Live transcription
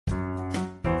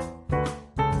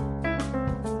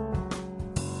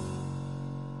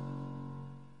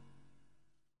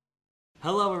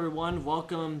Hello, everyone.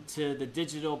 Welcome to the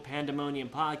Digital Pandemonium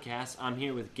Podcast. I'm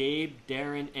here with Gabe,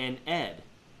 Darren, and Ed.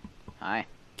 Hi.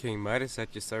 King Midas at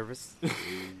your service.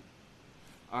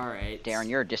 All right. Darren,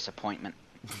 you're a disappointment.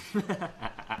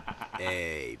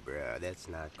 Hey, bro, that's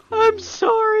not cool. I'm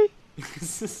sorry.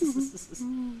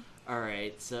 All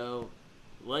right, so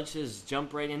let's just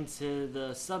jump right into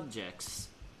the subjects.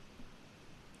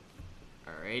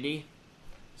 Alrighty.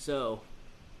 So,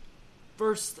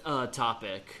 first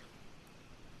topic.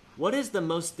 What is the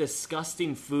most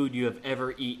disgusting food you have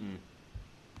ever eaten?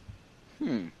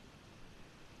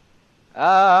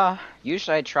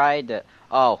 Usually I tried to...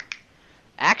 Oh,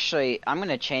 actually, I'm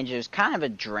gonna change it. It was kind of a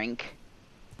drink.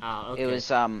 Oh, okay. It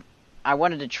was, I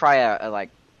wanted to try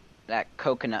that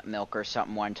coconut milk or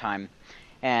something one time.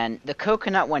 And the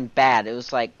coconut went bad. It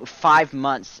was like 5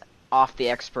 months off the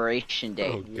expiration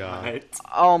date. Oh, God. What?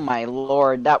 Oh my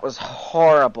lord, that was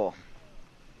horrible.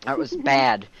 That was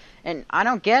bad. And I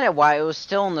don't get it why it was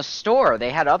still in the store. They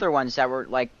had other ones that were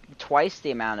like twice the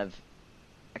amount of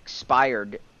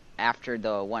expired after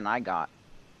the one I got.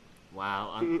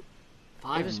 Wow.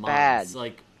 5 It was months. bad.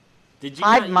 Like, did you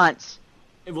 5 not- months.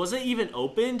 Was it even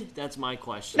opened? That's my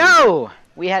question. No!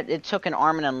 It took an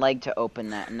arm and a leg to open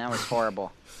that, and that was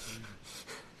horrible.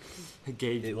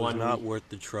 Gabe's It was one not worth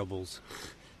the troubles.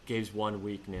 Gabe's one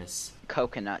weakness.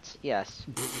 Coconuts, yes.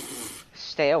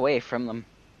 Stay away from them.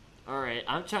 Alright,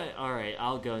 Alright,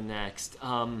 I'll go next.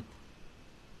 I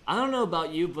don't know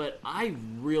about you, but I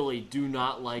really do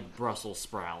not like Brussels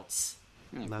sprouts.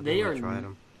 Not They gonna are try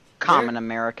them. Common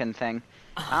American thing.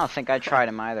 I don't think I tried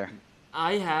them either.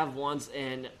 I have once,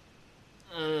 and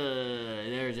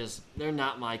they're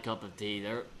not my cup of tea.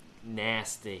 They're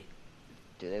nasty.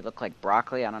 Do they look like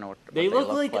broccoli? I don't know what They look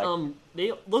like like.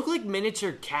 they look like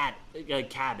miniature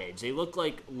cabbage. They look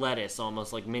like lettuce,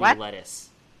 almost like mini What? lettuce.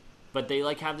 But they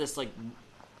like have this like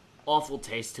awful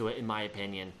taste to it, in my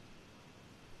opinion.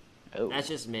 Oh. That's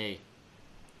just me.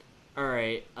 All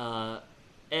right,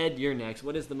 Ed, you're next.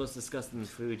 What is the most disgusting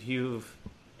food you've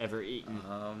ever eaten?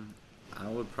 I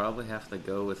would probably have to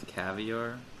go with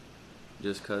caviar,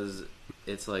 just because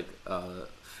it's like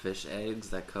fish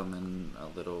eggs that come in a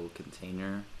little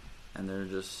container, and they're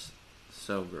just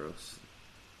so gross.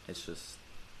 It's just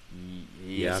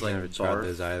Yeah, it's I've like never tried barf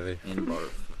those either. in barf.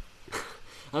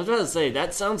 I was about to say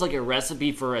that sounds like a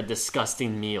recipe for a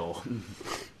disgusting meal.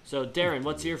 So, Darren,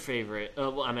 what's your favorite?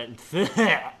 Well, I meant,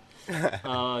 Favorite.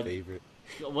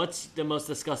 what's the most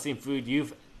disgusting food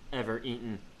you've ever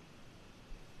eaten?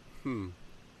 Let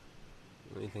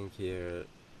me think here.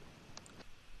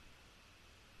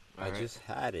 I Alright. just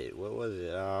had it. What was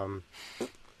it?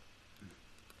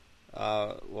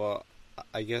 Well,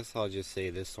 I guess I'll just say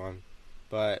this one.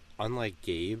 But unlike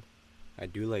Gabe, I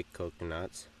do like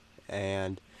coconuts.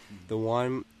 And the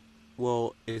one,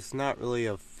 well, it's not really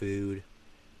a food,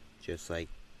 just like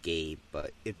Gabe,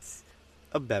 but it's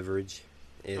a beverage.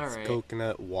 It's Alright.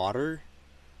 coconut water.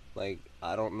 Like,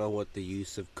 I don't know what the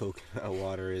use of coconut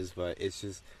water is, but it's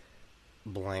just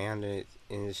bland and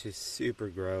it's just super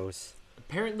gross.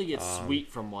 Apparently, it's sweet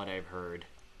from what I've heard.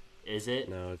 Is it?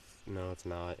 No, it's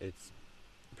not. It's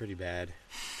pretty bad.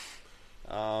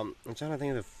 I'm trying to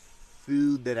think of the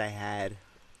food that I had.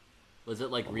 Was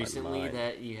it like Oh my recently mind.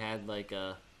 that you had like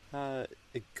a? The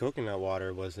coconut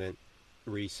water wasn't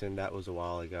recent. That was a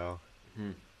while ago.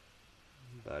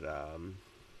 But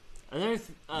Another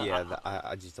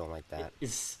I just don't like that.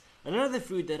 is another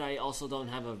food that I also don't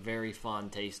have a very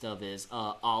fond taste of is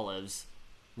olives.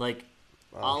 Like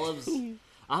olives,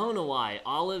 I don't know why.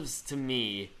 Olives to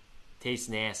me taste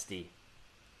nasty.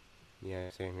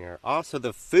 Yeah, same here. Also,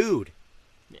 the food.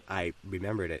 I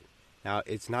remembered it. Now,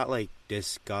 it's not, like,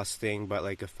 disgusting, but,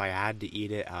 like, if I had to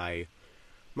eat it, I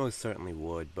most certainly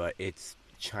would. But it's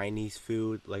Chinese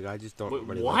food. Like, I just don't Wait,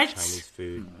 really what? like Chinese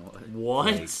food.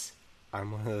 What? Like, I'm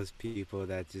one of those people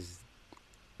that just...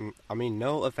 I mean,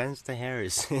 no offense to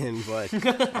Harrison, but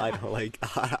I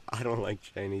don't like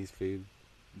Chinese food.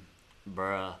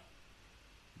 Bruh.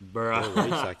 There are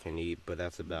rice I can eat, but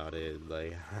that's about it.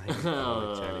 Like, I just don't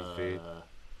like Chinese food.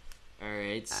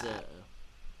 Alright, so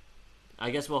I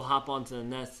guess we'll hop on to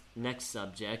the next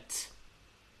subject.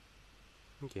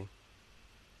 Okay.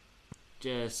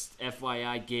 Just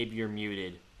FYI, Gabe, you're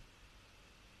muted.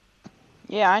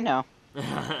 Yeah, I know.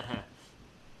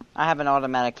 I have an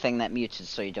automatic thing that mutes it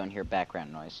so you don't hear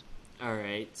background noise.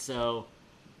 Alright, so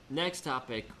next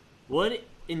topic. What,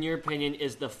 in your opinion,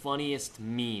 is the funniest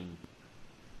meme?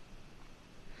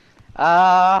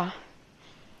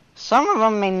 Some of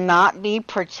them may not be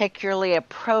particularly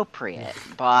appropriate,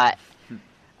 but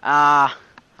I'll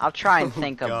try and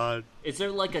think of. God. is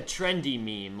there like a trendy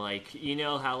meme? Like, you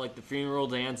know how like the funeral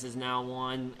dance is now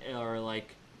one, or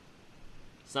like,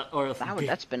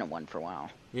 That's been a one for a while.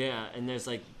 yeah, and there's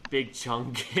like Big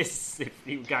Chungus. If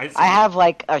you guys, I have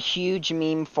like a huge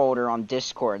meme folder on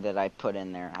Discord that I put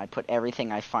in there. I put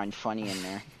everything I find funny in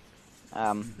there.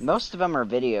 Most of them are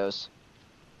videos.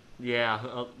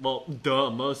 yeah. Well, duh.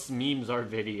 Most memes are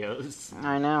videos.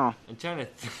 I know. I'm trying to.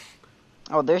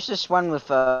 Oh, there's this one with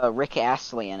Rick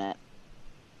Astley in it.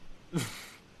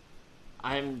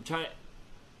 I'm trying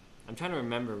to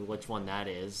remember which one that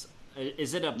is.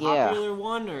 Is it a Yeah. popular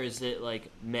one or is it like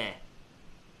meh?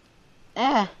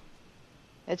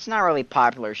 It's not really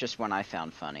popular. It's just one I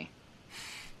found funny.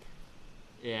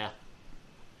 Yeah.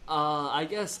 I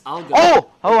guess I'll go.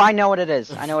 Oh, I know what it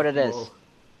is. I know what it is. Whoa.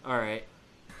 All right.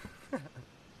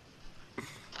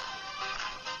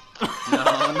 No,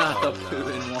 not the no.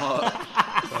 Putin walk.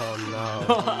 Oh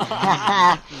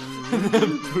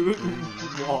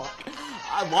Putin walk.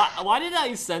 Why did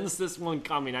I sense this one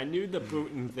coming? I knew the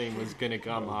Putin thing was gonna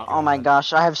come up. Oh my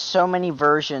gosh, I have so many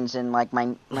versions in like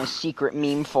my secret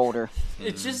meme folder.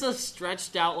 It's just a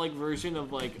stretched out like version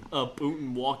of like a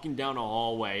Putin walking down a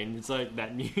hallway, and it's like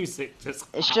that music just.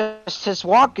 It's just his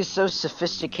walk is so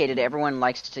sophisticated. Everyone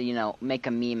likes to make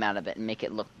a meme out of it and make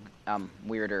it look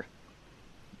weirder.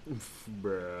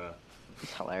 Bruh.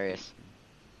 It's hilarious.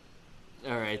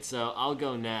 All right, so I'll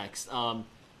go next.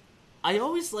 I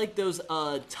always like those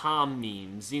Tom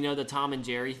memes. You know, the Tom and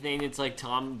Jerry thing. It's like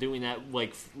Tom doing that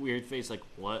like weird face, like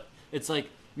what? It's like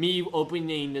me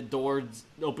opening the doors,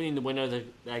 opening the window that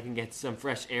I can get some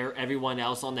fresh air. Everyone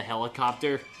else on the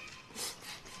helicopter.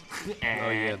 Oh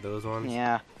yeah, those ones.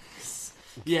 Yeah.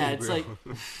 Yeah, it's like,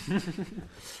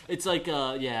 it's like,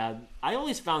 yeah. I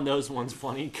always found those ones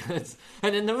funny because,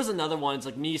 and then there was another one. It's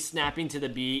like me snapping to the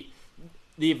beat.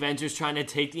 The Avengers trying to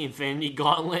take the Infinity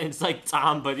Gauntlet. It's like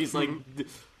Tom, but he's like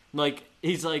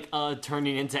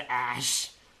turning into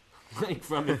Ash, like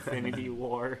from Infinity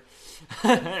War.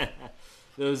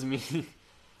 Those me.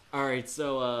 All right,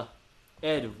 so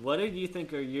Ed, what do you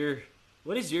think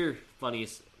what is your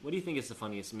funniest? What do you think is the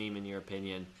funniest meme in your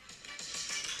opinion?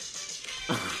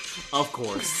 Of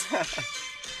course.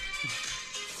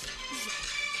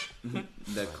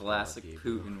 The classic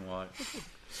Putin walk.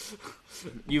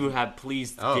 You have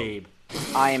pleased Gabe.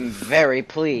 I am very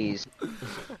pleased.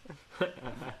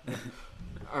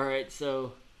 All right,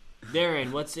 so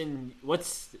Darren,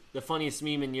 what's the funniest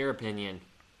meme in your opinion?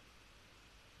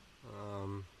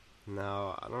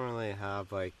 No, I don't really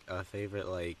have like a favorite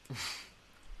like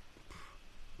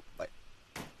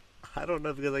I don't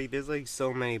know because like there's like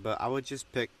so many, but I would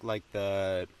just pick like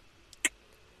the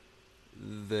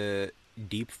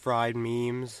deep fried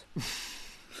memes.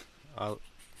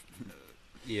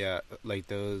 Yeah, like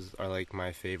those are like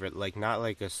my favorite. Like not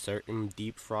like a certain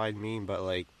deep fried meme, but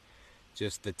like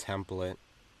just the template.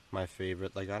 My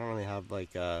favorite. Like I don't really have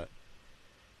like a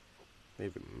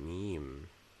favorite meme.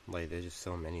 Like there's just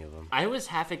so many of them. I was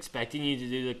half expecting you to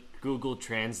do the Google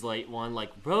Translate one,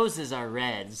 like roses are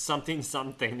red, something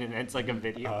something, and it's like a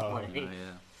video playing. Oh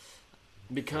yeah.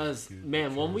 Because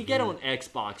man, when we get on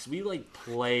Xbox, we like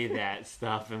play that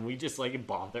stuff, and we just like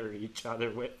bother each other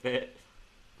with it.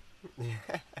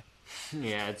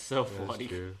 Yeah, it's so funny.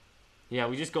 True. Yeah,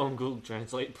 we just go on Google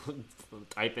Translate,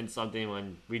 type in something,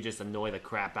 and we just annoy the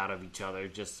crap out of each other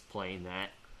just playing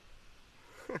that.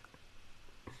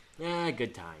 Yeah,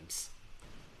 good times.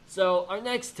 So, our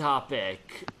next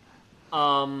topic.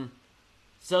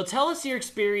 So tell us your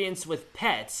experience with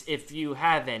pets, if you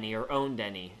have any or owned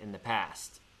any in the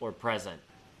past or present.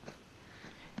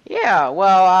 Yeah,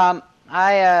 well,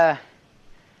 I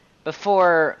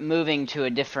before moving to a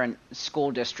different school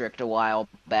district a while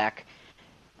back,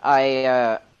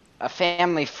 a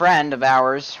family friend of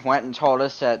ours went and told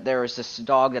us that there was this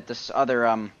dog that this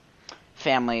other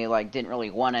family like didn't really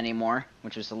want anymore,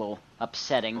 which was a little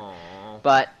upsetting. Aww.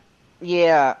 But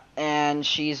yeah, and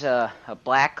she's a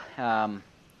black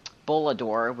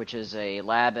Bullador, which is a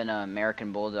lab and an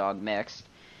American Bulldog mixed.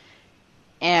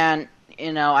 And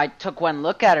I took one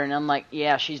look at her and I'm like,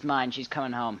 yeah, she's mine. She's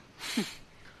coming home.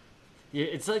 Yeah,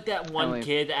 it's like that one wait.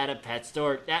 kid at a pet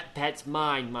store. That pet's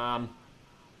mine, Mom.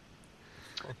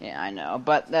 Yeah, I know,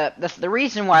 but the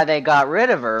reason why they got rid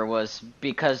of her was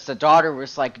because the daughter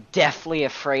was like deathly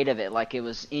afraid of it, like it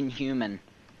was inhuman.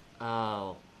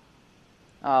 Oh.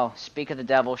 Oh, speak of the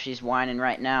devil, she's whining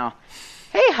right now.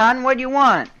 Hey, hon, what do you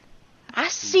want? I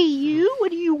see you.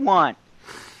 What do you want?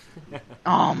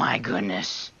 Oh my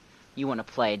goodness, you want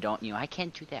to play, don't you? I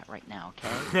can't do that right now,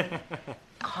 okay?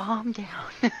 Calm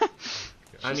down.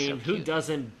 I mean, so who cute.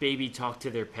 doesn't baby talk to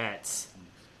their pets?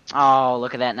 Oh,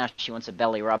 look at that! Now she wants a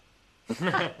belly rub.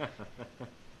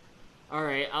 All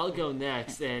right, I'll go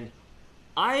next, and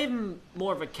I'm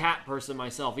more of a cat person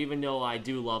myself, even though I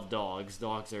do love dogs.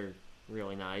 Dogs are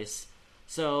really nice.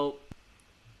 So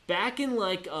back in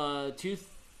like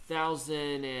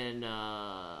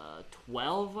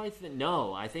 2012, I think.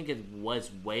 No, I think it was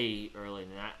way earlier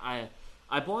than that.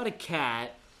 I bought a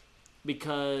cat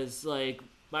because like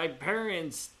my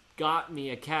parents got me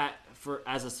a cat for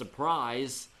as a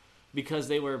surprise because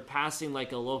they were passing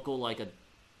like a local like a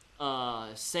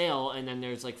sale, and then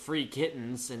there's like free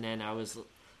kittens, and then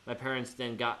my parents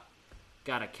then got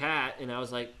a cat, and I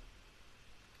was like,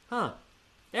 huh,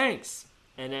 thanks.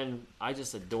 And then I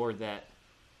just adored that.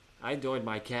 I adored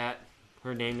my cat.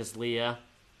 Her name is Leah.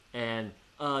 And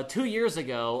 2 years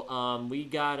ago,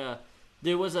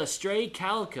 there was a stray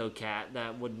calico cat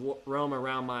that would roam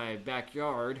around my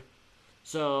backyard.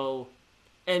 So,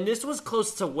 and this was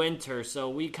close to winter, so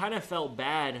we kind of felt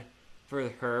bad for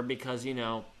her because,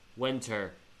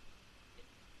 winter,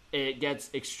 it gets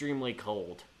extremely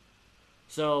cold.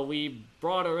 So we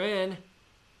brought her in,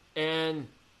 and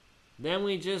then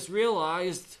we just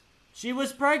realized she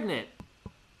was pregnant.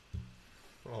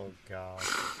 Oh, God.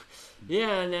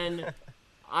 Yeah, and then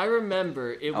I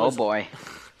remember it was... Oh, boy.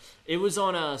 It was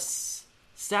on a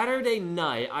Saturday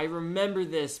night. I remember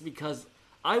this because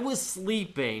I was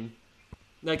sleeping.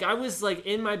 Like, I was, like,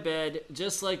 in my bed,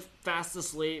 just, like, fast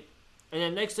asleep. And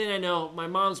then next thing I know, my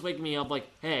mom's waking me up like,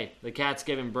 hey, the cat's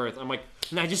giving birth. I'm like,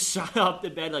 and I just shot up the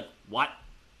bed like, what?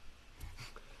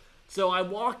 So I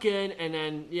walk in, and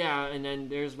then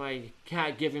there's my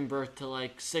cat giving birth to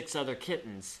like 6 other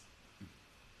kittens.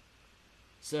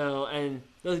 So, and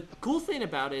the cool thing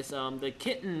about it is the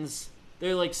kittens,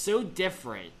 they're like so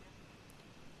different.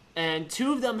 And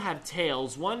 2 of them have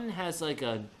tails. One has like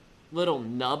a little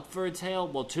nub for a tail.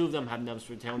 Well, 2 of them have nubs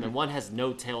for a tail, and then one has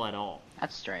no tail at all.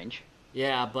 That's strange.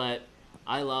 Yeah, but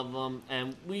I love them,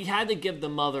 and we had to give the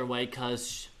mother away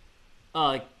because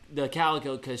the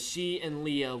calico, because she and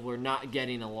Leah were not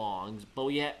getting along. But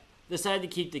we decided to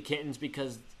keep the kittens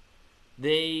because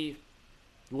they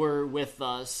were with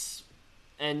us,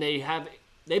 and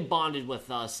they bonded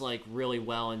with us like really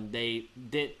well. And they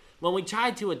did when we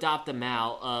tried to adopt them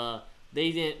out.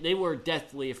 They were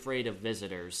deathly afraid of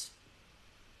visitors.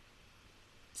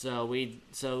 So we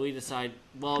decided,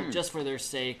 well, just for their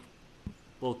sake,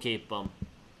 we'll keep them.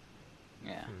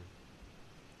 Yeah.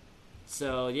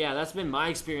 So yeah, that's been my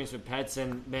experience with pets,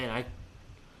 and man,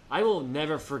 I will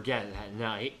never forget that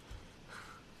night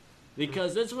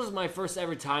because this was my first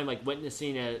ever time like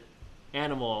witnessing an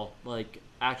animal like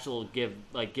give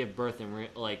birth and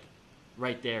like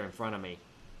right there in front of me.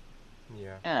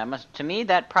 Yeah. Yeah, to me,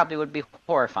 that probably would be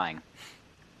horrifying.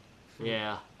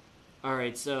 Yeah. All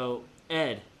right, so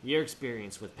Ed, your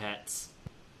experience with pets.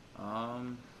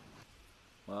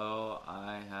 Well,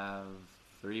 I have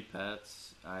 3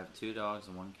 pets. I have 2 dogs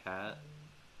and 1 cat.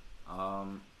 I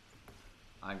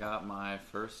got my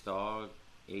first dog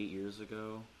 8 years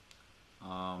ago,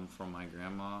 from my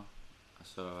grandma.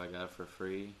 So I got it for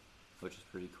free, which is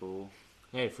pretty cool.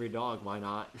 Hey, free dog, why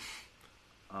not?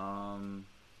 And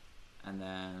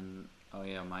then, oh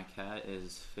yeah, my cat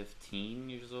is 15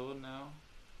 years old now.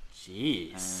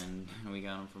 Jeez. And we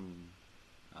got him from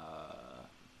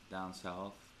down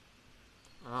south.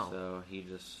 Oh. So he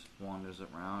just wanders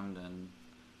around. And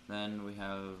then we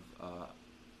have,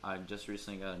 I just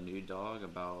recently got a new dog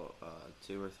about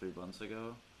 2 or 3 months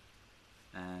ago.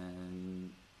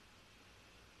 And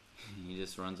he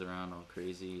just runs around all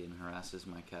crazy and harasses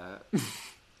my cat.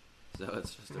 So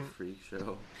it's just a freak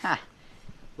show.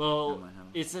 Well, at my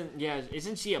house.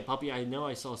 isn't she a puppy? I know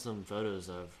I saw some photos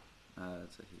of.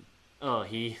 It's a he. Oh,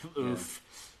 he. Oof.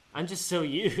 Yeah. I'm just so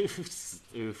used.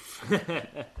 Oof.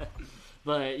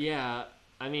 But yeah,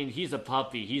 I mean, he's a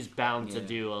puppy. He's bound to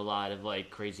do a lot of like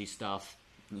crazy stuff.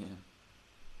 Yeah.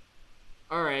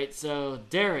 All right, so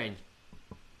Darren,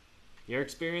 your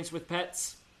experience with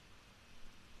pets?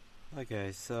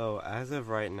 Okay, so as of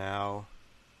right now,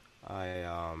 I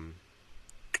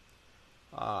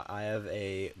have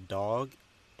a dog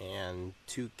and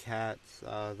 2 cats.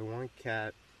 The one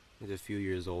cat is a few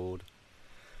years old.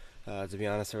 To be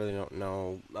honest, I really don't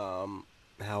know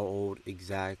how old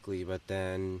exactly, but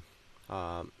then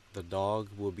the dog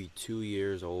will be 2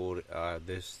 years old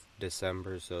this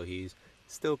December, so he's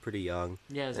still pretty young.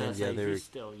 Yeah, as I say, he's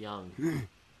still young.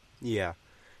 Yeah.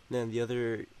 And then the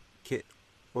other kid,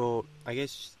 well, I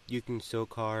guess you can still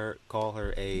call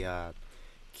her a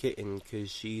kitten because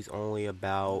she's only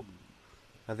about,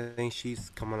 I think she's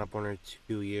coming up on her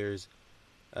 2 years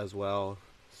as well.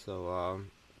 So,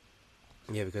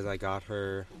 yeah, because I got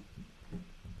her,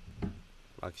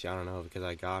 actually, I don't know, because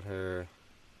I got her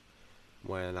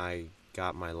when I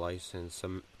got my license.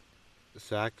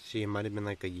 So actually, it might have been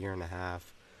like a year and a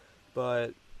half.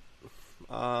 But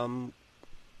um,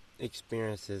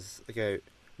 experiences. Okay,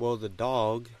 well, the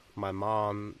dog, my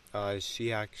mom,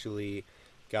 she actually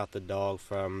got the dog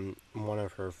from one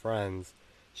of her friends.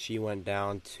 She went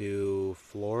down to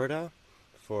Florida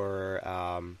for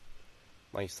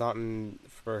like something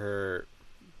for her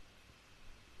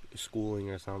schooling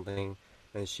or something,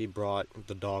 and she brought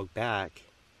the dog back,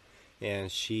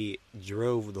 and she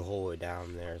drove the whole way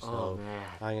down there. Oh So man.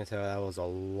 I can tell that was a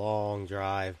long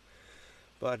drive.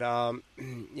 But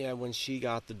yeah, when she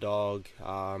got the dog,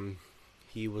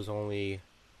 he was only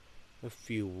a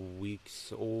few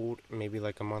weeks old, maybe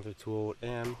like a month or two old,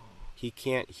 and he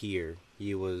can't hear.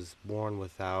 He was born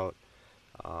without,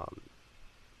 um,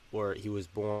 or he was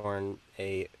born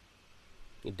a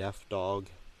deaf dog,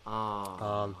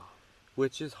 Oh.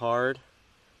 which is hard.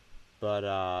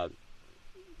 But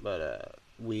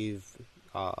we've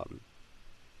um,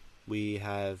 we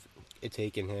have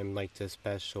taken him like to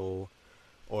special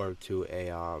or to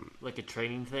a Like a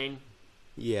training thing?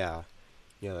 yeah,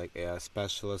 like a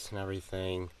specialist and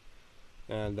everything.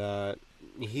 And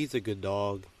he's a good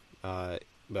dog,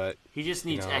 but He just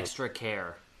you needs know, extra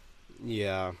care.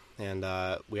 yeah, and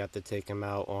we have to take him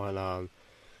out on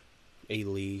a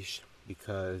leash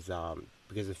because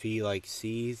if he like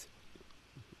sees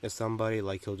somebody,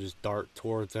 like he'll just dart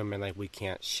towards them, and like we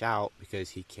can't shout because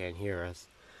he can't hear us.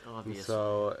 And Obviously.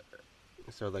 so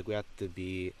like we have to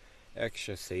be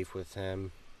extra safe with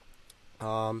him.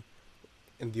 And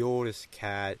the oldest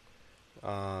cat,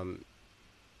 um,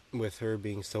 with her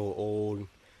being so old,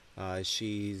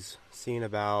 she's seen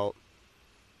about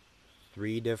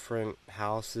 3 different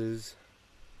houses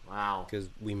Wow. because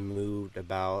we moved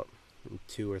about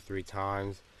 2 or 3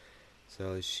 times.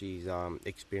 So she's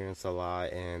experienced a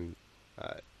lot, and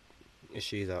uh,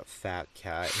 she's a fat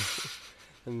cat.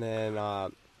 And then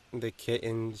the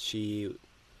kitten, she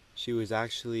was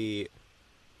actually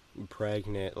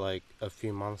pregnant like a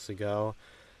few months ago,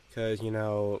 because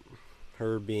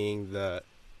her being the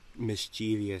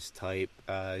mischievous type,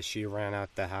 she ran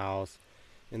out the house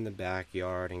in the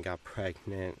backyard and got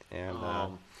pregnant, and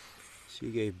she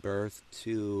gave birth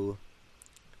to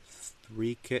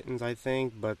 3 kittens, I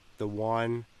think, but the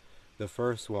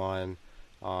first one,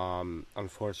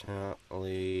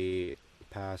 unfortunately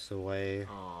passed away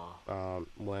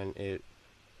when it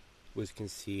was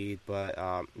conceived, but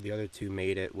the other 2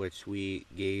 made it, which we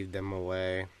gave them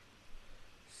away.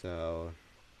 So,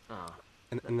 Oh.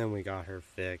 and then we got her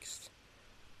fixed.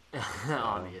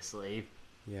 Obviously.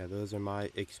 Yeah, those are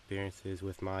my experiences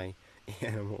with my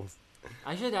animals.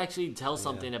 I should actually tell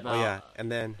something Yeah. about. Oh yeah,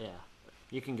 and then Yeah.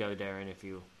 You can go, Darren, if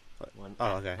you want.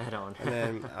 oh okay, Head on. and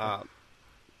then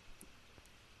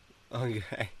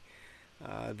okay,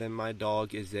 then my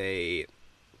dog is a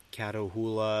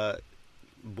Catahoula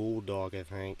bulldog, I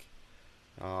think,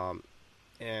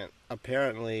 and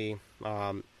apparently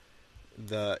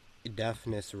the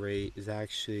deafness rate is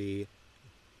actually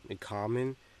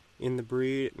common in the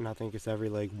breed, and I think it's every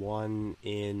like one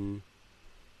in.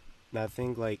 I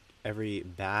think like every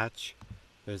batch,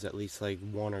 there's at least like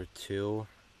 1 or 2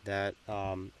 that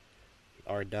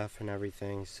are deaf and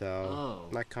everything. So Oh.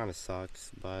 that kind of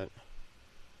sucks, but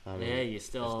I mean, Yeah, you there's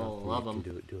still nothing love you them.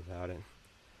 can do about it.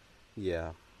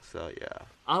 Yeah. So yeah.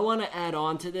 I want to add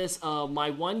on to this.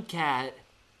 My one cat,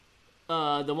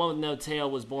 the one with no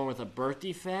tail, was born with a birth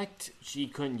defect. She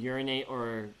couldn't urinate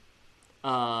or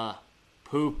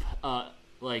poop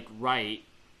like right,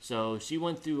 so she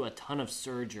went through a ton of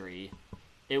surgery.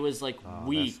 It was like Oh, that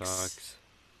weeks sucks.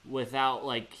 without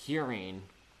like hearing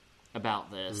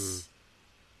about this,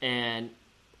 and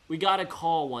we got a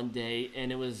call one day,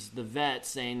 and it was the vet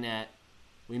saying that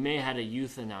we may have had to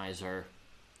euthanize her,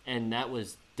 and that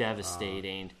was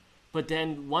devastating. But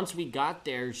then once we got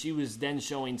there, she was then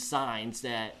showing signs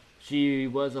that she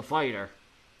was a fighter.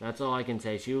 That's all I can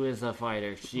say. She was a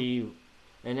fighter.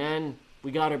 And then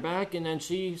we got her back, and then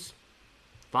she's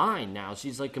fine now.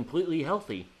 She's like completely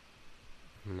healthy.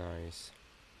 Nice.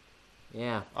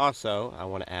 Yeah. Also, I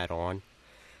want to add on.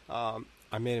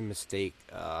 I made a mistake.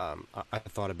 I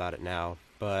thought about it now,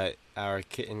 but our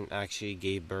kitten actually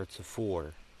gave birth to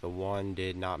 4. The one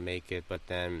did not make it, but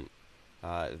then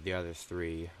the other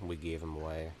 3 we gave them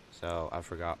away. So I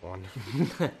forgot one.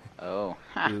 Oh.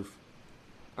 Oof.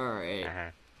 All right. Uh-huh.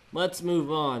 Let's move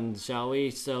on, shall we?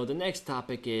 So the next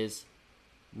topic is,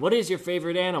 what is your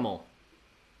favorite animal?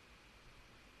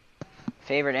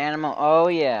 Favorite animal? Oh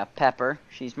yeah, Pepper.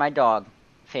 She's my dog.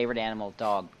 Favorite animal,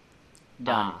 dog.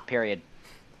 Done. Ah. Period.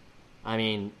 I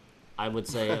mean, I would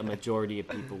say a majority of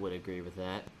people would agree with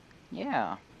that.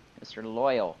 Yeah, Mr.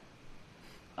 Loyal.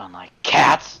 Unlike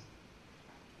cats.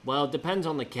 Well, it depends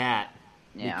on the cat.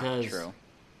 Yeah, because true.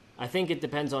 I think it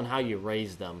depends on how you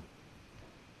raise them.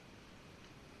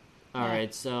 All Yeah.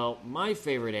 right, so my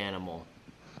favorite animal.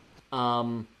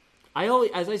 I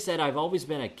always, as I said, I've always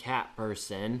been a cat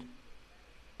person.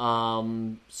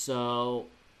 So,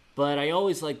 but I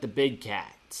always like the big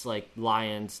cats, like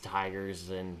lions, tigers,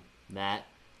 and that.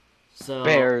 So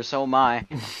Bears, oh my.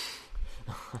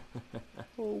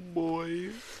 Oh boy.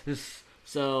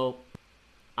 So,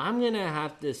 I'm gonna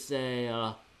have to say,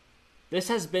 this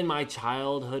has been my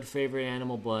childhood favorite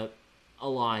animal, but a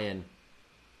lion.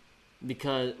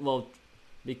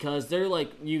 Because they're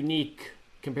like unique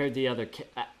compared to the other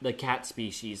the cat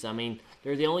species. I mean,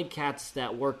 they're the only cats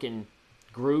that work in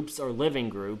groups or live in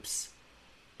groups,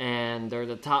 and they're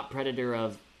the top predator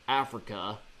of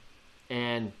Africa,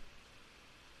 and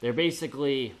they're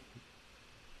basically.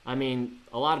 I mean,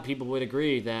 a lot of people would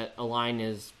agree that a lion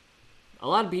is. A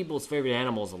lot of people's favorite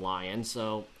animal is a lion,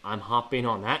 so I'm hopping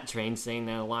on that train saying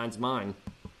that a lion's mine.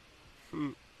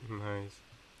 Nice.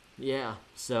 Yeah,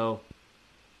 so.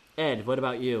 Ed, what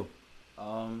about you?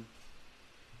 I'll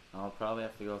probably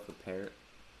have to go with a parrot,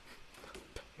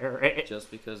 Parrot. just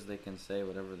because they can say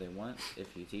whatever they want if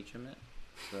you teach them it.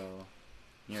 So,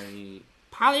 you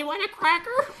Polly want a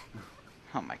cracker?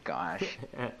 Oh my gosh.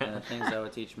 and the things I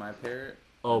would teach my parrot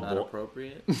Oh, are not boy.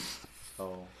 appropriate.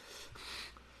 So,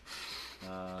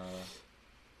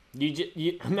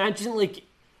 You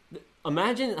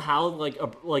imagine how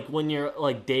like when you're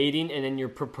like dating and then you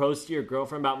propose to your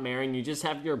girlfriend about marrying, you just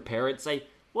have your parrot say,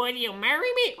 "Will you marry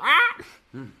me?"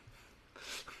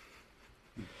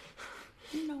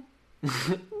 no.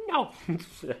 No.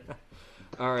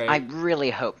 All right. I really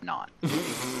hope not.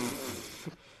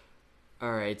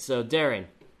 All right. So Darren,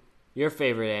 your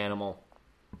favorite animal?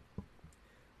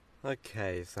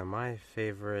 Okay, so my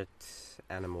favorite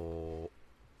animal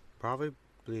probably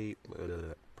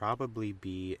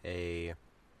be a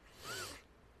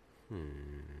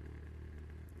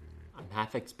I'm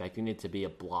half expecting it to be a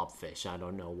blobfish. I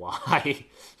don't know why.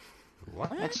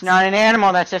 what? That's not an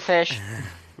animal, that's a fish.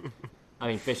 I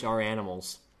mean, fish are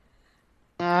animals.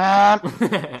 Uh,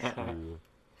 True.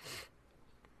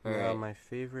 All right. My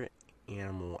favorite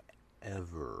animal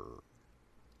ever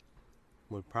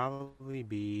would probably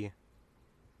be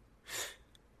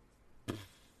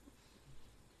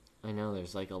I know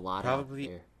there's like a lot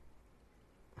Probably- out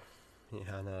there.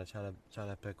 yeah, no, trying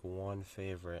to pick one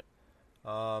favorite.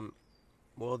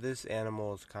 Well, this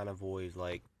animal is kind of always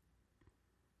like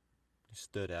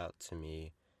stood out to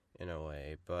me in a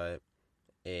way, but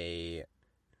a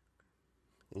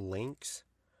lynx.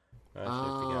 I'm not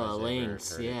sure if you guys Oh, ever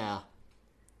lynx, heard it. yeah.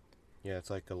 Yeah, it's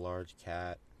like a large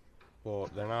cat. Well,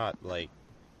 they're not like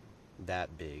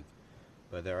that big,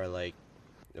 but there are like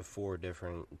 4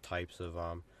 different types of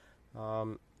I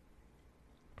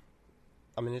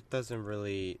mean, it doesn't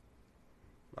really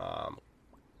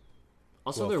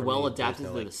Also, well, they're for well me, there's adapted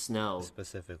no, to like, the snow.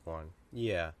 specific one.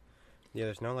 Yeah. Yeah,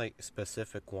 there's no like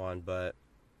specific one, but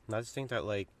I just think that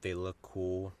like they look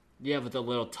cool. Yeah, with the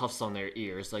little tufts on their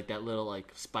ears, like that little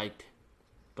like spiked,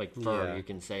 like fur Yeah. you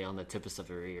can say on the tips of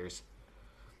their ears.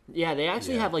 Yeah, they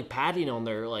actually Yeah. have like padding on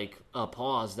their like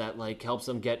paws that like helps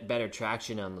them get better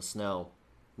traction on the snow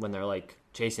when they're like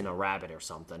chasing a rabbit or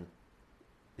something.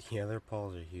 Yeah, their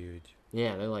paws are huge.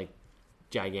 Yeah, they're like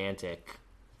gigantic.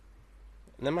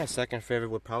 And then my second favorite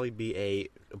would probably be a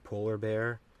polar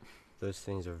bear. Those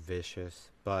things are vicious,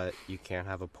 but you can't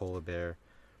have a polar bear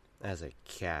as a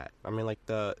cat. I mean, like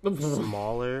the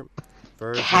smaller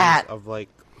versions Cat. of like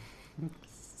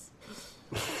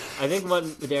I think what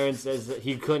Darren says that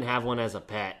he couldn't have one as a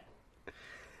pet.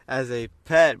 as a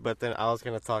pet, but then I was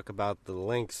gonna talk about the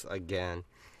lynx again.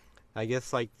 I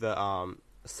guess like the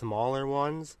smaller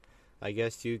ones, I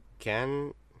guess you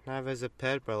can have as a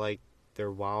pet, but like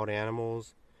they're wild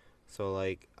animals, so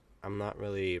like I'm not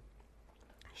really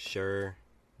sure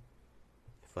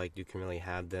if like you can really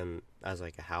have them as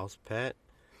like a house pet,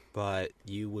 but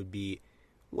you would be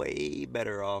way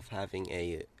better off having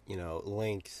a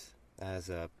lynx as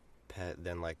a pet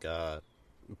than like a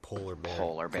polar bear.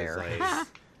 Polar 'Cause, bear. like,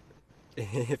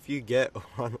 if you get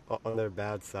on their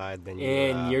bad side, then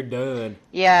And you're done.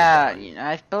 yeah,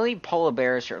 I believe polar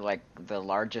bears are like the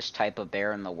largest type of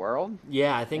bear in the world.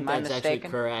 Yeah, I think Am I that's actually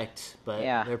mistaken? correct. But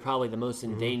Yeah. they're probably the most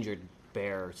endangered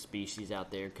bear species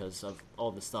out there because of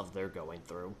all the stuff they're going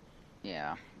through.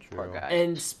 Yeah, poor True. guy.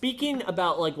 And speaking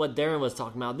about like what Darren was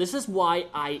talking about, this is why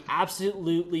I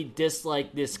absolutely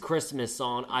dislike this Christmas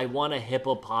song. I want a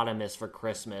hippopotamus for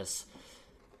Christmas.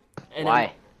 And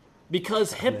Why?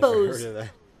 because Never hippos, heard of that.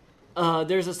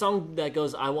 There's a song that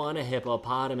goes, "I want a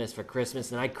hippopotamus for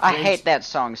Christmas," and I I cringe. hate that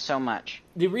song so much.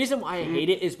 The reason why I hate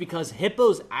it is because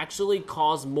hippos actually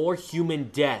cause more human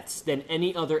deaths than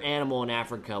any other animal in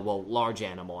Africa. Well, large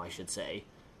animal, I should say.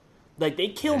 Like, they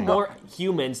kill more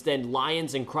humans than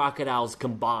lions and crocodiles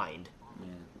combined.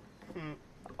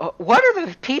 What are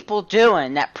the people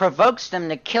doing that provokes them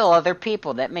to kill other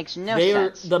people? That makes no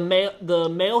sense. The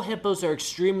male hippos are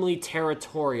extremely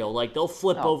territorial. Like, they'll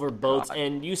flip over boats, God.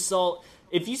 and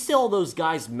if you saw those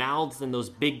guys' mouths and those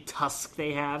big tusks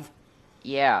they have,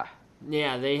 Yeah.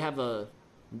 yeah,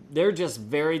 they're just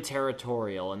very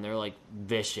territorial, and they're, like,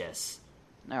 vicious.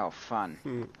 Oh,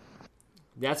 fun.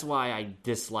 That's why I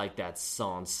dislike that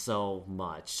song so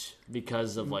much,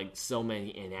 because of, like, so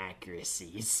many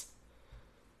inaccuracies.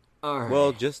 Alright.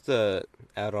 Well, just to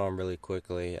add on really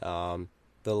quickly, the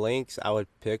links I would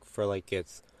pick for like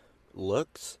its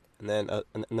looks, and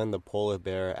then the polar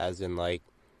bear, as in like,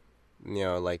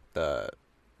 like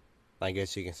I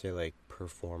guess you can say like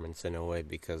performance in a way,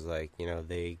 because like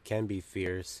they can be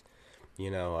fierce,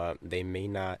 they may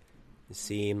not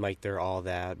seem like they're all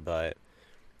that, but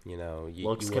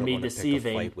Looks you can be wouldn't wanna deceiving.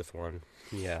 pick a fight with one.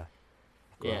 Yeah.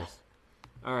 Of Yeah. course.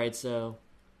 Alright, so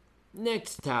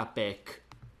next topic.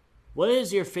 What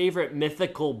is your favorite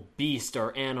mythical beast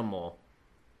or animal?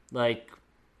 Like,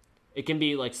 it can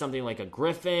be like something like a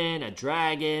griffin, a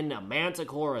dragon, a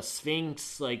manticore, a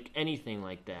sphinx, like anything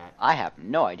like that. I have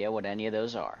no idea what any of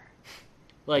those are.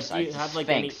 Like, do you Besides have like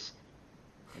Sphinx.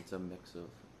 It's a mix of.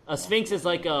 a sphinx is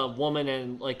like a woman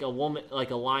and like a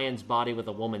lion's body with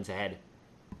a woman's head.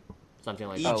 Something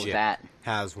like that. Oh, Egypt that.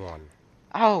 has one.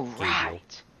 Oh,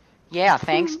 right. Yeah,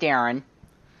 thanks, Darren.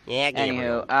 Yeah,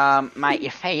 Gabriel. Anywho, my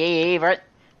favorite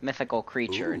mythical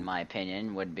creature, in my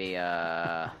opinion, would be,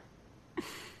 can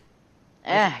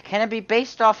it be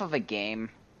based off of a game?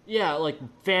 Yeah, like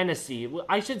fantasy.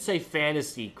 I should say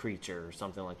fantasy creature or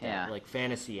something like that. Yeah. Like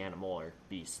fantasy animal or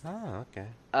beast. Oh, okay.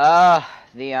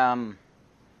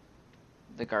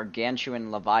 The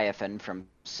gargantuan Leviathan from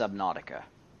Subnautica.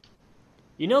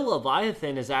 You know,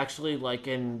 Leviathan is actually like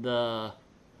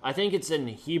I think it's in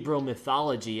Hebrew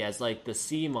mythology as like the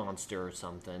sea monster or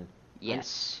something.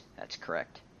 Yes, that's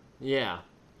correct. Yeah.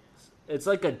 It's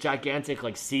like a gigantic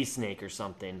like sea snake or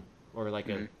something. Or like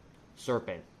a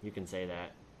serpent, you can say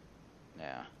that.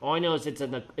 Yeah. All I know is it's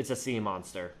a sea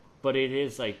monster. But it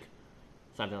is like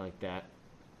something like that.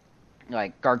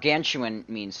 Like, gargantuan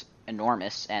means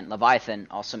enormous, and Leviathan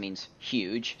also means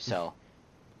huge, so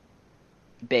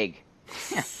big.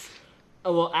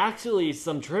 Oh, well, actually,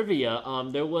 some trivia.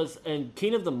 There was in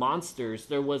King of the Monsters,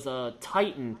 there was a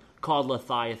Titan called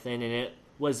Leviathan, and it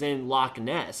was in Loch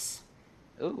Ness.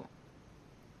 Ooh.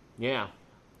 Yeah.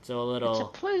 So a It's little... a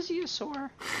plesiosaur.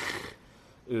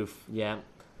 Oof, yeah.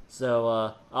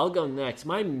 So, I'll go next.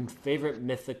 My favorite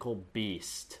mythical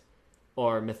beast,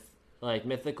 or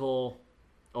mythical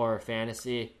or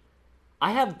fantasy,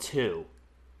 I have two.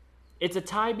 It's a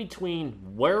tie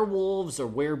between werewolves or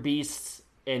werebeasts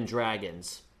and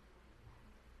dragons.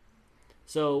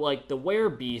 So, like, the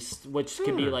werebeast, which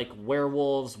can be like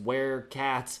werewolves,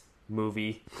 werecats,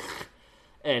 movie,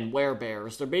 and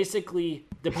werebears. They're basically,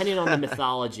 depending on the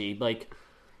mythology, like,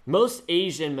 most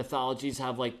Asian mythologies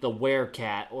have, like, the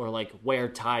werecat or, like,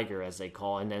 were-tiger, as they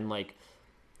call it,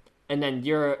 and then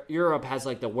Europe has,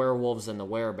 like, the werewolves and the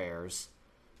werebears.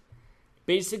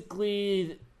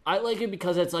 Basically, I like it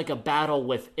because it's, like, a battle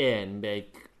within,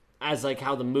 like, as, like,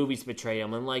 how the movies portray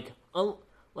them, and, like,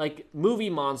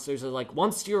 movie monsters are, like,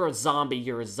 once you're a zombie,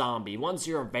 you're a zombie. Once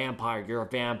you're a vampire, you're a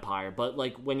vampire. But,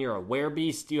 like, when you're a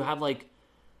werebeast, you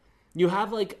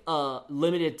have a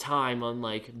limited time on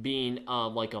like being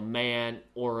like a man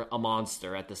or a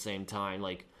monster at the same time.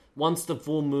 Like once the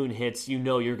full moon hits, you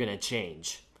know you're gonna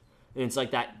change, and it's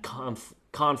like that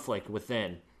conflict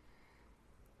within.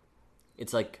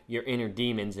 It's like your inner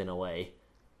demons in a way.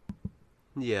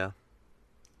 Yeah.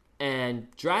 And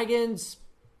dragons,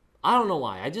 I don't know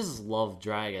why. I just love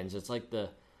dragons. It's like the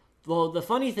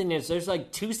funny thing is there's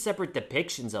like two separate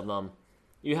depictions of them.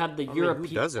 You have the European.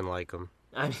 Who doesn't like them?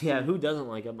 I mean, yeah, who doesn't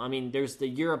like them? I mean, there's the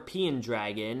European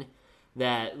dragon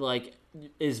that like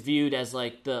is viewed as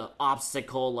like the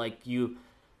obstacle. Like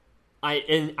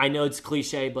I know it's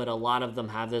cliche, but a lot of them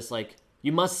have this like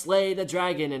you must slay the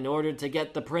dragon in order to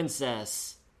get the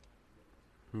princess.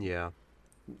 Yeah.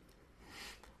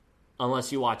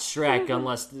 Unless you watch Shrek,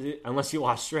 unless you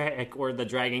watch Shrek, where the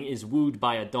dragon is wooed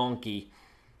by a donkey.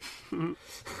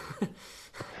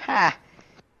 Ha!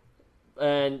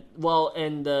 And well,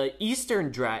 in the Eastern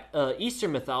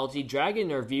mythology,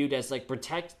 dragon are viewed as like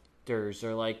protectors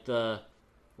or like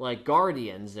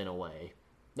guardians in a way.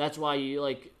 That's why you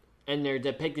like and they're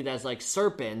depicted as like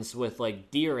serpents with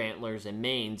like deer antlers and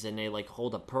manes, and they like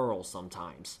hold a pearl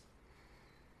sometimes.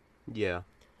 Yeah.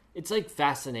 It's like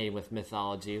fascinating with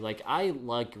mythology. Like I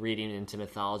like reading into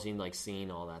mythology and like seeing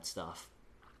all that stuff.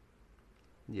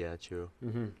 Yeah, true.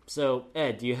 So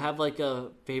Ed, do you have like a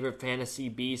favorite fantasy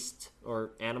beast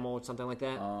or animal or something like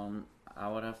that? I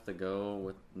would have to go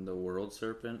with the world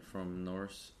serpent from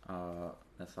Norse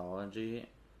mythology.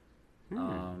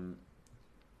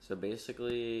 So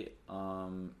basically,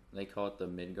 they call it the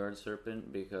Midgard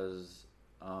serpent because,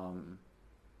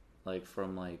 like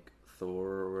from like Thor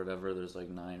or whatever, there's like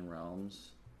 9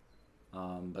 realms,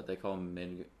 but they call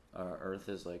Earth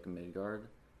is like Midgard.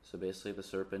 So basically, the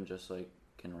serpent just like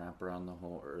can wrap around the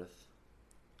whole Earth.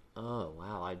 Oh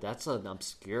wow, that's an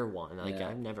obscure one. Like Yeah.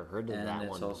 I've never heard of And that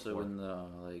it's one also before. in the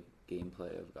like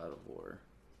gameplay of God of War.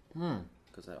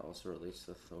 Because that also relates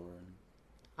to Thor and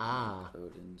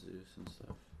Odin, Zeus, and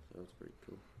stuff. So it's pretty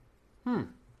cool.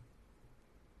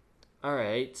 All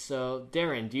right, so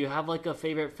Darren, do you have like a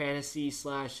favorite fantasy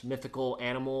 / mythical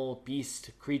animal,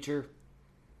 beast, creature?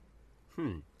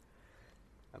 I'm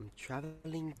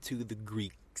traveling to the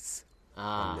Greeks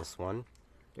on this one.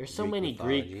 There's so Greek many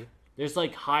mythology. Greek. There's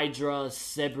like Hydra,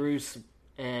 Cerberus,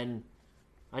 and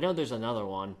I know there's another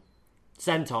one.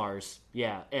 Centaurs,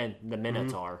 yeah, and the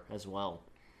Minotaur as well.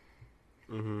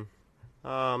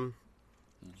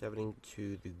 Traveling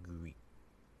to the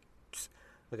Greeks.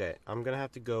 Okay, I'm gonna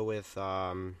have to go with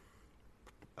well,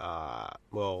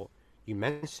 you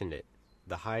mentioned it,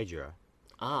 the Hydra.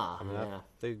 I'm gonna Yeah.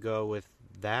 have to go with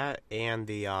that and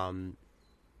the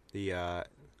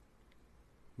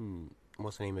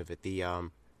what's the name of it? The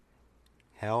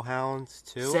Hellhounds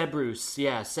too. Cerberus,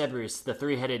 yeah, Cerberus, the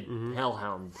 3-headed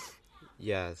hellhound.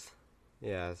 Yes.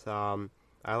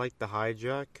 I like the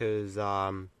Hydra because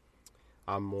I'm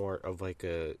more of like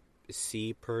a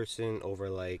sea person over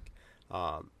like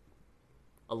A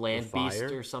land beast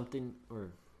fire? or something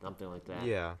like that.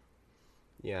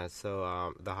 Yeah.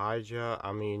 So the Hydra,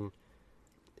 I mean,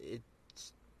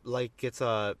 it's like it's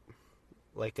a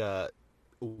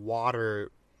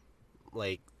water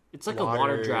like It's like a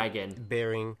water dragon.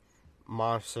 bearing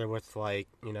monster with like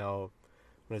what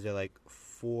is it, like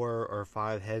 4 or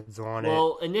 5 heads on it.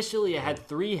 Well, initially it had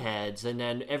 3 heads, and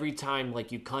then every time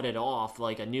like you cut it off,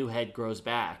 like a new head grows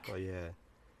back. Oh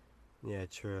yeah,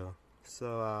 true.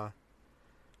 So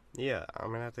yeah,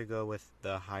 I'm gonna have to go with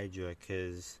the Hydra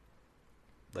because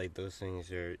like those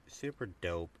things are super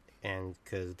dope, and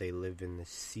because they live in the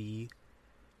sea,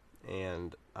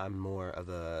 and I'm more of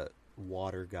a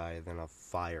water guy than a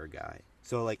fire guy.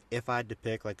 So like if I had to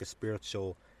pick like a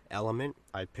spiritual element,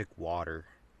 I'd pick water.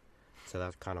 So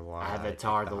that's kind of why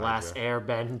Avatar, I picked the the last Hydra.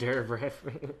 Airbender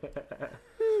reference.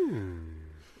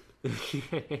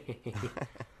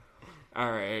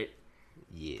 All right.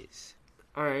 Yes.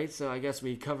 All right, so I guess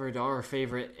we covered our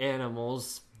favorite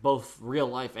animals, both real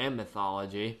life and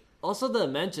mythology. Also, to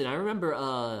mention, I remember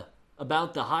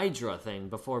about the Hydra thing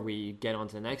before we get on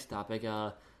to the next topic.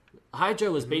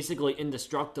 Hydra was basically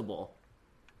indestructible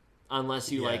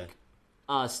unless you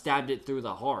stabbed it through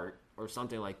the heart or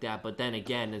something like that. But then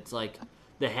again, it's like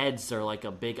the heads are like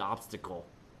a big obstacle.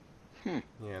 Yeah,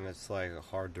 and it's like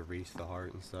hard to reach the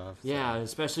heart and stuff. So. Yeah,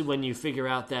 especially when you figure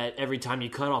out that every time you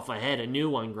cut off a head, a new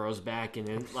one grows back, and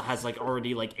it has like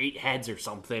already like 8 heads or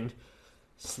something.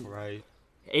 Right.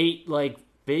 8 like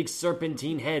big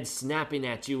serpentine heads snapping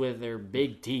at you with their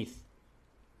big teeth.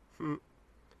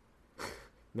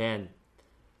 Man,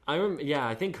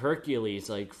 I think Hercules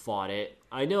like fought it.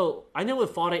 I know it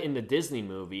fought it in the Disney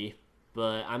movie,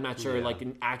 but I'm not sure like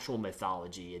in actual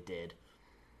mythology it did.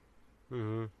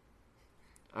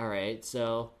 All right,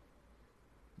 so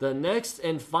the next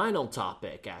and final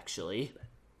topic, actually.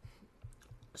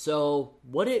 So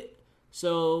what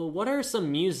are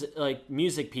some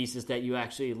music pieces that you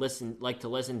actually like to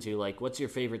listen to? Like, what's your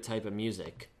favorite type of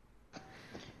music?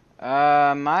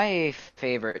 My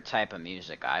favorite type of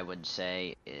music, I would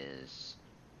say, is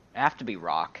have to be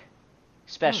rock,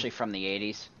 especially from the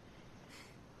 80s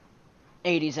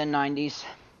and 90s.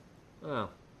 Oh,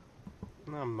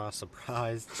 I'm not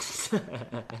surprised.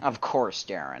 Of course,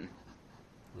 Darren.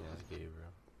 Yes,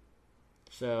 Gabriel.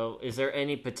 so is there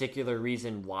any particular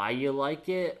reason why you like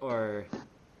it, or?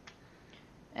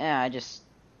 Yeah,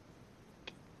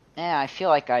 I feel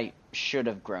like I should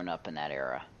have grown up in that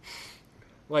era.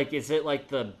 Like, is it like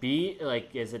the beat?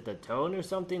 Like, is it the tone or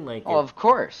something? Like, Well, of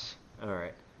course. all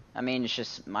right. I mean, it's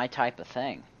just my type of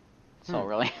thing. That's all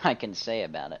really I can say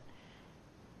about it.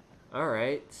 All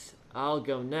right, I'll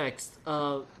go next.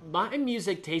 My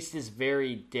music taste is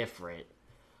very different.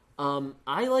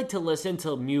 I like to listen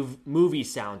to movie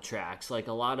soundtracks, like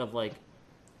a lot of like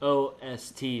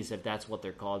OSTs, if that's what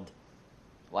they're called.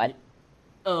 What?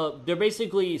 They're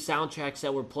basically soundtracks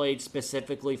that were played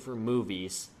specifically for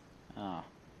movies. Oh.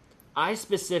 I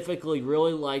specifically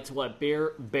really liked what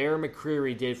Bear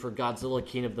McCreary did for Godzilla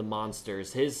King of the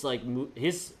Monsters.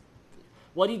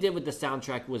 What he did with the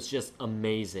soundtrack was just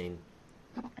amazing.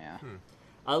 Yeah.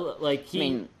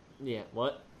 Yeah,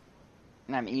 what?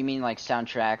 I mean, you mean like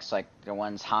soundtracks like the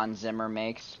ones Hans Zimmer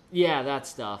makes? Yeah, that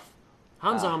stuff.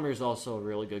 Hans Zimmer is also a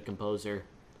really good composer.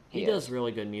 He He does is.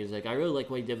 really good music. I really like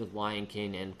what he did with Lion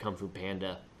King and Kung Fu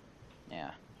Panda.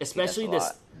 Yeah. Especially He does a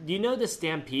this. lot. Do you know the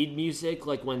Stampede music,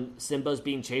 like when Simba's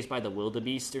being chased by the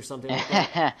wildebeest or something like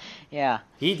that? Yeah.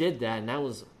 He did that, and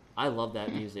I love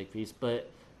that music piece. But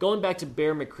going back to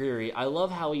Bear McCreary, I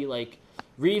love how he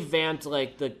revamped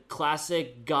the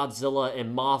classic Godzilla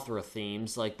and Mothra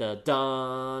themes, like the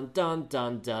dun dun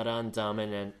dun dun dun dun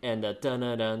and the dun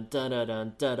dun dun dun dun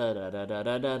dun dun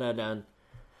dun dun dun dun.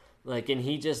 And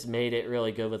he just made it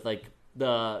really good with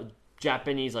the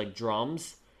Japanese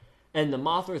drums. And the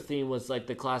Mothra theme was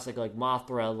the classic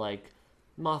Mothra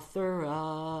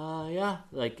Mothra, yeah.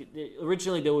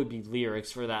 Originally there would be lyrics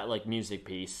for that music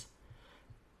piece.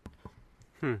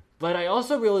 But I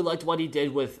also really liked what he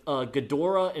did with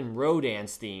Ghidorah and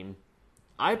Rodan's theme.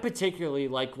 I particularly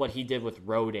like what he did with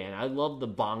Rodan. I love the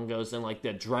bongos and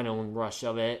the adrenaline rush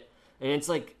of it. And it's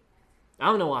I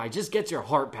don't know why, it just gets your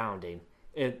heart pounding.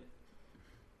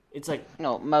 It's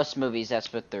Most movies,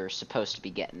 that's what they're supposed to be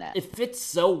getting at. it fits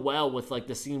so well with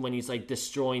the scene when he's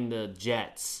destroying the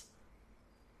jets.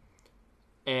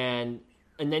 And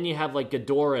then you have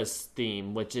Ghidorah's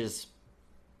theme, which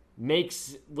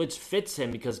fits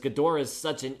him because Ghidorah is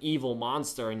such an evil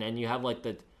monster, and then you have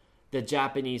the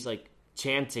Japanese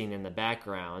chanting in the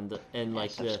background, and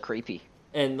That's creepy.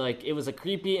 and it was a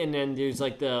creepy, and then there's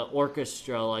the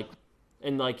orchestra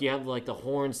and you have the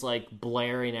horns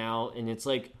blaring out, and it's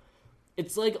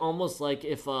almost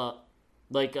if a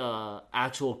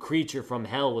actual creature from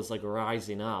hell was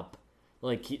rising up,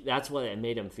 that's what it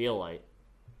made him feel like.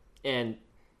 And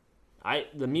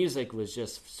the music was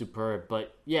just superb.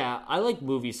 But yeah, I like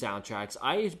movie soundtracks.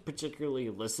 I particularly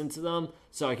listen to them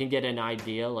so I can get an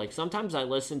idea. Sometimes I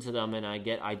listen to them and I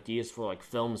get ideas for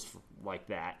films like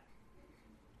that.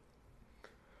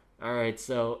 All right,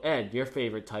 so Ed, your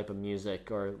favorite type of music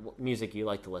or music you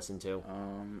like to listen to?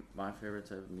 My favorite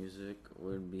type of music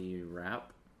would be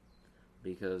rap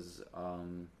because I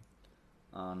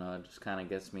don't know, it just kind of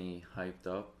gets me hyped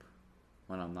up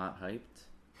when I'm not hyped.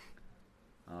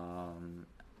 And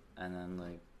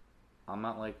then I'm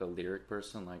not a lyric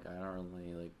person. I don't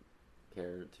really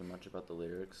care too much about the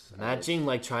lyrics.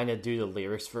 Imagine trying to do the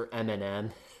lyrics for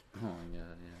Eminem. Oh my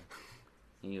god, yeah,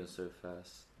 he goes so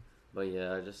fast. But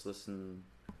yeah, I just listen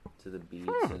to the beats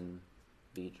and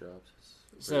beat drops.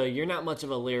 So you're not much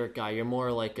of a lyric guy. You're more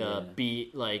a Yeah.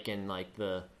 beat and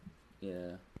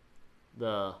Yeah.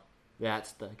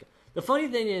 that's the funny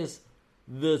thing is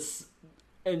this,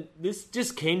 and this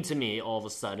just came to me all of a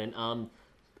sudden.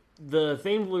 The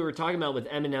thing we were talking about with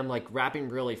Eminem rapping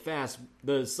really fast,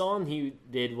 the song he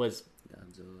did was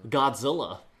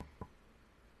Godzilla.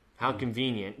 How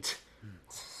convenient.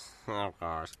 Oh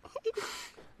gosh.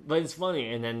 But it's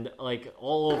funny, and then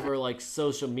all over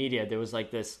social media there was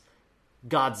this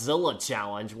Godzilla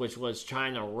challenge, which was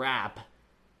trying to rap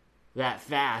that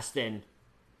fast, and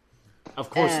of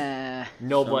course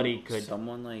nobody could.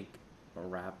 Someone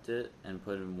rapped it and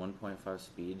put it in 1.5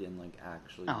 speed and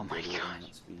actually Oh my did it gosh. in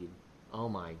that speed. Oh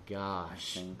my I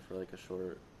gosh. think for a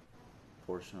short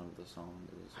portion of the song.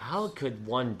 It was How could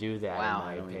one do that, Wow.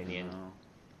 I in don't my even opinion? know.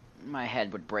 My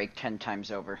head would break 10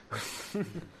 times over.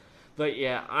 But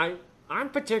yeah, I'm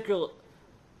particular.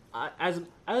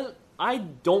 I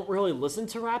don't really listen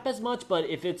to rap as much, but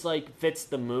if it's fits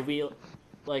the movie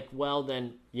well,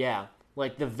 then yeah.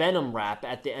 The Venom rap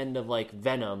at the end of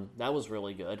Venom, that was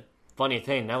really good. Funny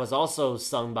thing, that was also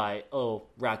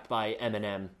rapped by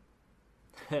Eminem.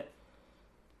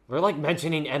 We're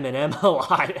mentioning Eminem a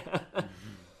lot.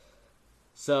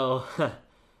 So,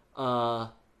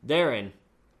 Darren,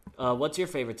 what's your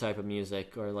favorite type of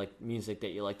music or music that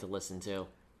you like to listen to?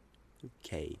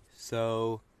 Okay,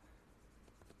 so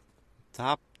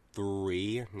top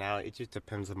 3. Now it just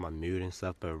depends on my mood and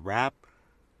stuff, but rap,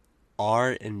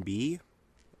 R&B,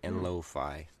 and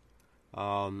lo-fi.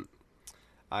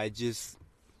 I just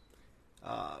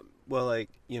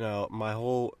my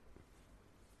whole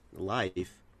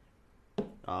life,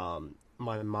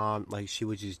 my mom she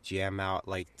would just jam out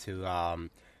to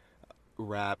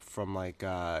rap from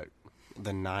the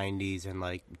 90s and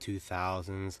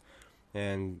 2000s,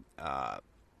 and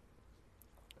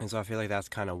so I feel that's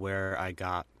kind of where I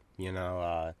got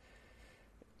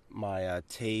my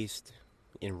taste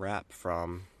in rap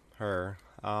from her.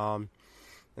 And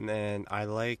then I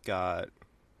like the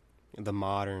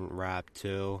modern rap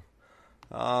too.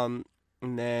 Um,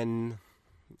 and then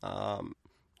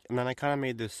I kind of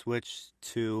made the switch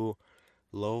to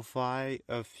lo-fi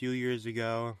a few years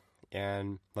ago,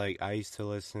 and like I used to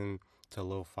listen to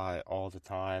lo-fi all the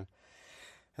time.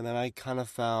 And then I kind of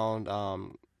found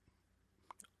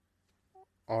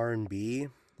R&B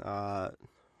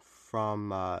from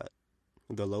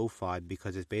the lo-fi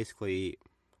because it's basically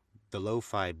the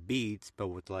lo-fi beats, but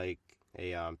with like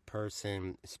a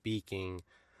person speaking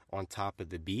on top of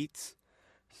the beats.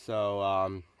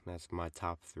 So that's my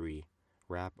top three: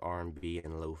 rap, R&B,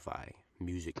 and lo-fi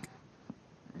music.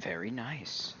 Very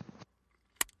nice.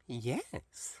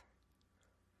 Yes.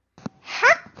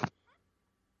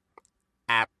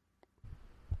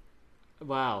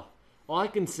 Wow. All I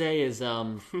can say is,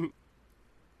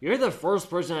 you're the first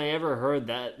person I ever heard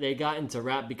that they got into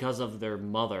rap because of their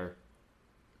mother.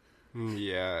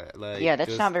 Yeah, like Yeah, that's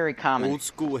just not very common. old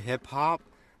school hip hop.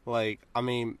 Like, I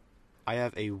mean, I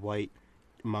have a white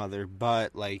mother,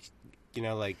 but like,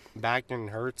 like back in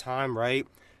her time, right?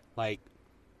 Like,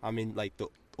 I mean, like the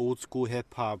old school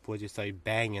hip hop was just like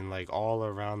banging like all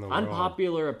around the world.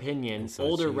 Unpopular opinion, And so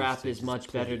older she used rap to is just much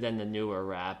play better it. than the newer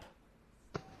rap.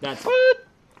 That's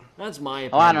my opinion.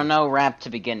 Oh, I don't know rap to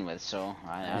begin with, so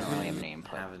I don't really have any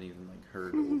input. Haven't even like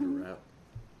heard older rap.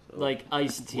 So. Like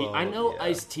Ice-T. Well, I know yeah.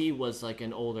 Ice-T was like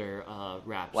an older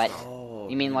rap What? star. Oh,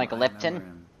 You mean him, like I Lipton?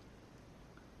 remember him.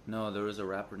 No, there was a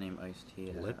rapper named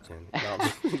Ice-T. Lipton.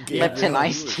 Yeah, Lipton really.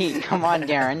 iced tea. Come on,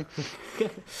 Darren.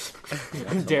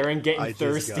 Darren getting I just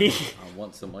thirsty. got it. I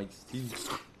want some iced tea.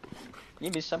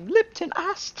 Give me some Lipton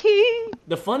iced tea.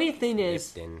 The funny thing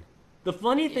is, Lipton.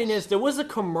 there was a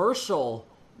commercial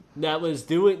that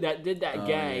did that Oh,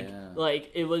 gag. yeah.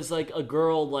 Like it was like a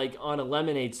girl like on a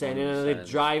lemonade stand, On and the then side they of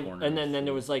the drive, corner and of the then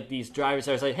there street. was like these drivers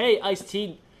that was like, "Hey, iced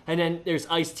tea," and then there's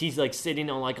iced tea like sitting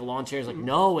on like a lawn chair. It's like,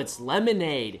 no, it's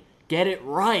lemonade. Get it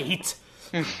right.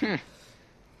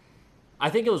 I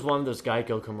think it was one of those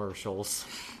Geico commercials.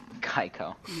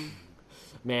 Geico.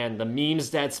 Man, the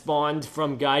memes that spawned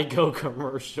from Geico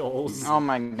commercials. Oh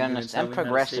my You're goodness, gonna I'm tell me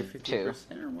how to save progressive too.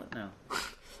 50% or what now?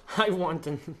 I want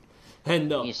to.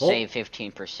 And You save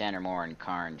 15% or more in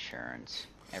car insurance.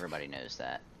 Everybody knows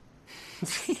that.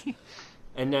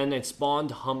 And then it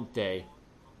spawned Hump Day,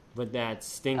 with that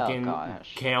stinking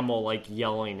gosh. camel like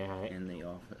yelling at it. In the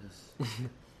office.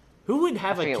 Who would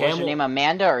have I a forget, what's her camel? name,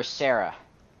 Amanda or Sarah?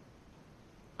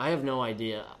 I have no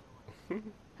idea.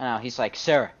 I know, he's like,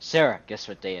 Sarah, guess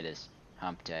what day it is?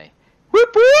 Hump day.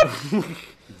 Whoop whoop!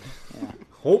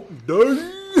 Hump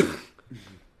Day.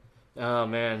 Oh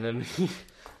man,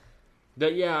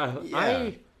 Yeah.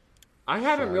 I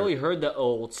haven't Sorry. really heard the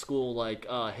old school like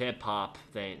hip hop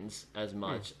things as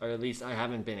much, or at least I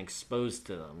haven't been exposed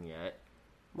to them yet.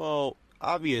 Well,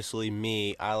 obviously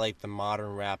me, I like the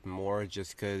modern rap more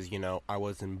just because, I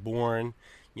wasn't born,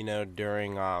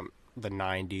 during the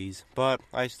 90s. But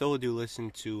I still do listen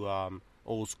to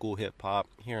old school hip hop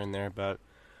here and there, but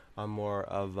I'm more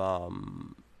of a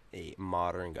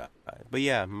modern guy. But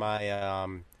yeah,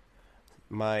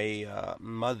 my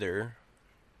mother,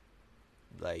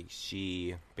 like,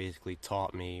 she basically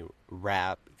taught me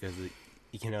rap because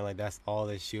like that's all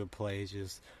that she would play is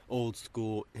just old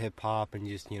school hip hop and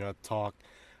just talk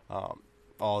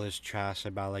all this trash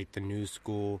about like the new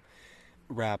school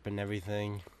rap and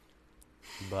everything.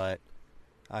 But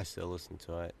I still listen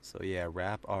to it. So yeah,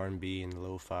 rap, R&B, and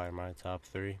lo-fi are my top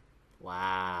three.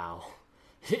 Wow,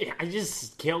 I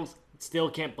just still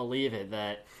can't believe it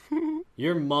that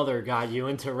your mother got you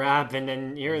into rap, and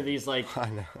then you're these like I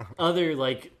know. other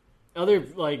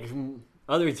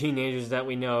teenagers that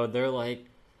we know. They're like,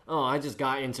 oh, I just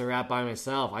got into rap by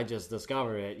myself. I just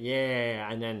discovered it.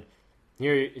 Yeah, and then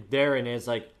here Darren is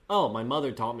like, oh, my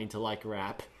mother taught me to like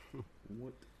rap.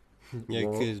 What? Yeah,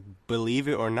 because believe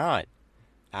it or not,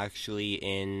 actually,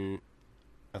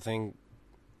 I think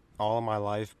all of my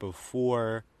life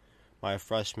before my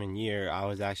freshman year, I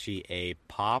was actually a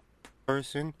pop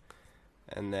person,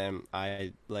 and then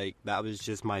that was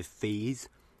just my phase.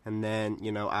 And then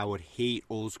I would hate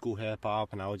old school hip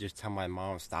hop, and I would just tell my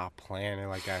mom stop playing it,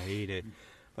 like I hate it.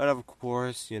 But of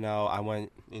course, I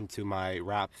went into my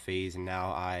rap phase, and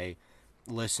now I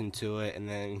listen to it, and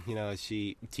then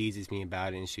she teases me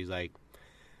about it, and she's like,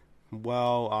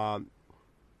 well,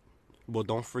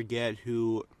 don't forget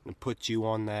who put you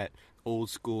on that old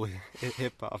school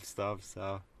hip hop stuff.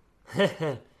 So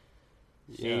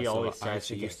She always I tries to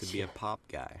actually get used to be you. a pop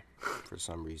guy for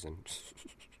some reason.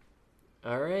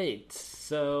 All right,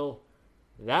 so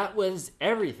that was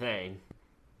everything.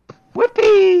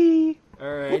 Whoopee!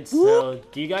 Alright, so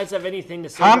do you guys have anything to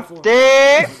say Hump before?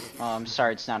 day! Oh, I'm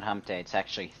sorry, it's not hump day. It's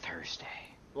actually Thursday.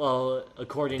 Well,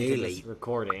 according to Daily. this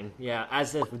recording. Yeah,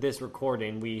 as of this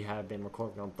recording, we have been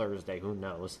recording on Thursday. Who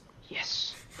knows?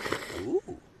 Yes. Ooh.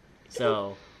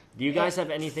 So, do you guys have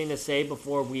anything to say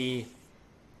before we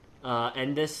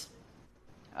end this?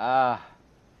 Hi.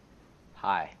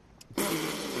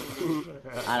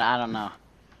 I don't know.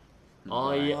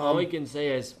 All we can say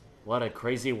is, what a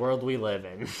crazy world we live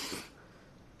in.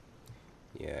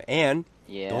 Yeah, and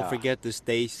Yeah. don't forget to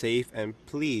stay safe, and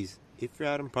please, if you're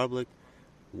out in public,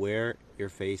 wear your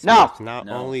face No. mask. Not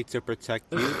No. only to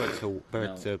protect you, but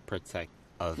No. to protect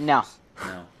others. No.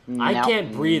 No. I No.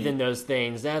 can't breathe in those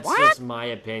things. That's What? just my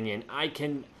opinion. I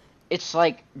can... It's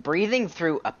like breathing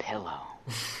through a pillow.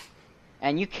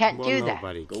 And you can't Well, do that.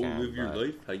 nobody Go can, live your but-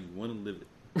 life how you want to live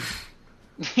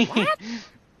it.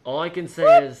 All I can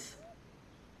say is...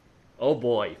 Oh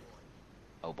boy.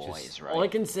 Oh boy, Just- is All I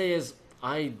right. can say is,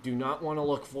 I do not want to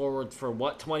look forward for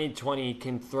what 2020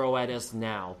 can throw at us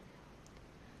now.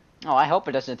 Oh, I hope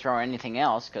it doesn't throw anything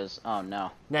else, because, oh no.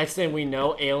 Next thing we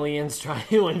know, aliens try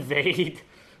to invade.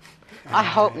 I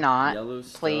hope not.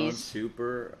 Yellowstone Please.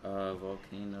 super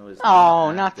volcano is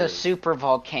Oh, not the active. super Now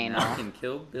volcano. can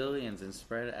kill billions and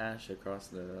spread ash across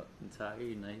the entire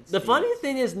United States. The funny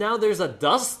thing is now there's a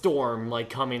dust storm like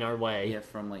coming our way. Yeah,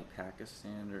 from like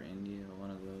Pakistan or India, one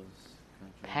of those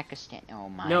countries. Pakistan. Oh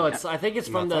my. No, I think it's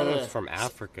from I thought the it was from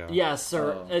Africa. Yes,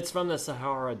 sir. Oh. It's from the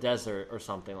Sahara Desert or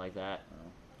something like that.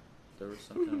 There was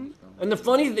something else going And the on.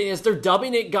 funny thing is they're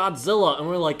dubbing it Godzilla and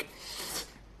we're like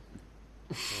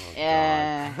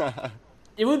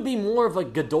it would be more of a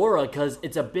Ghidorah because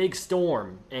it's a big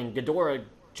storm and Ghidorah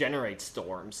generates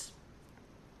storms.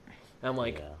 I'm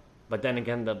like, Yeah. but then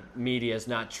again, the media is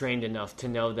not trained enough to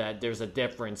know that there's a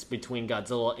difference between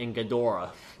Godzilla and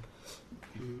Ghidorah.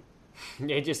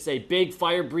 They just say big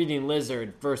fire-breathing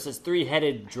lizard versus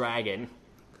three-headed dragon.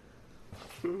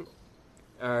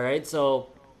 Alright, so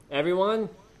everyone,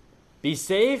 be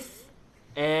safe,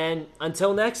 and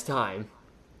until next time.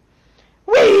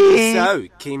 Whee! So,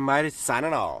 King Midas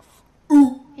signing off.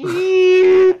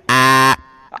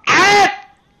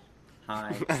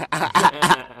 Hi.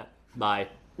 Bye.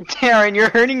 Darren, you're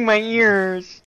hurting my ears.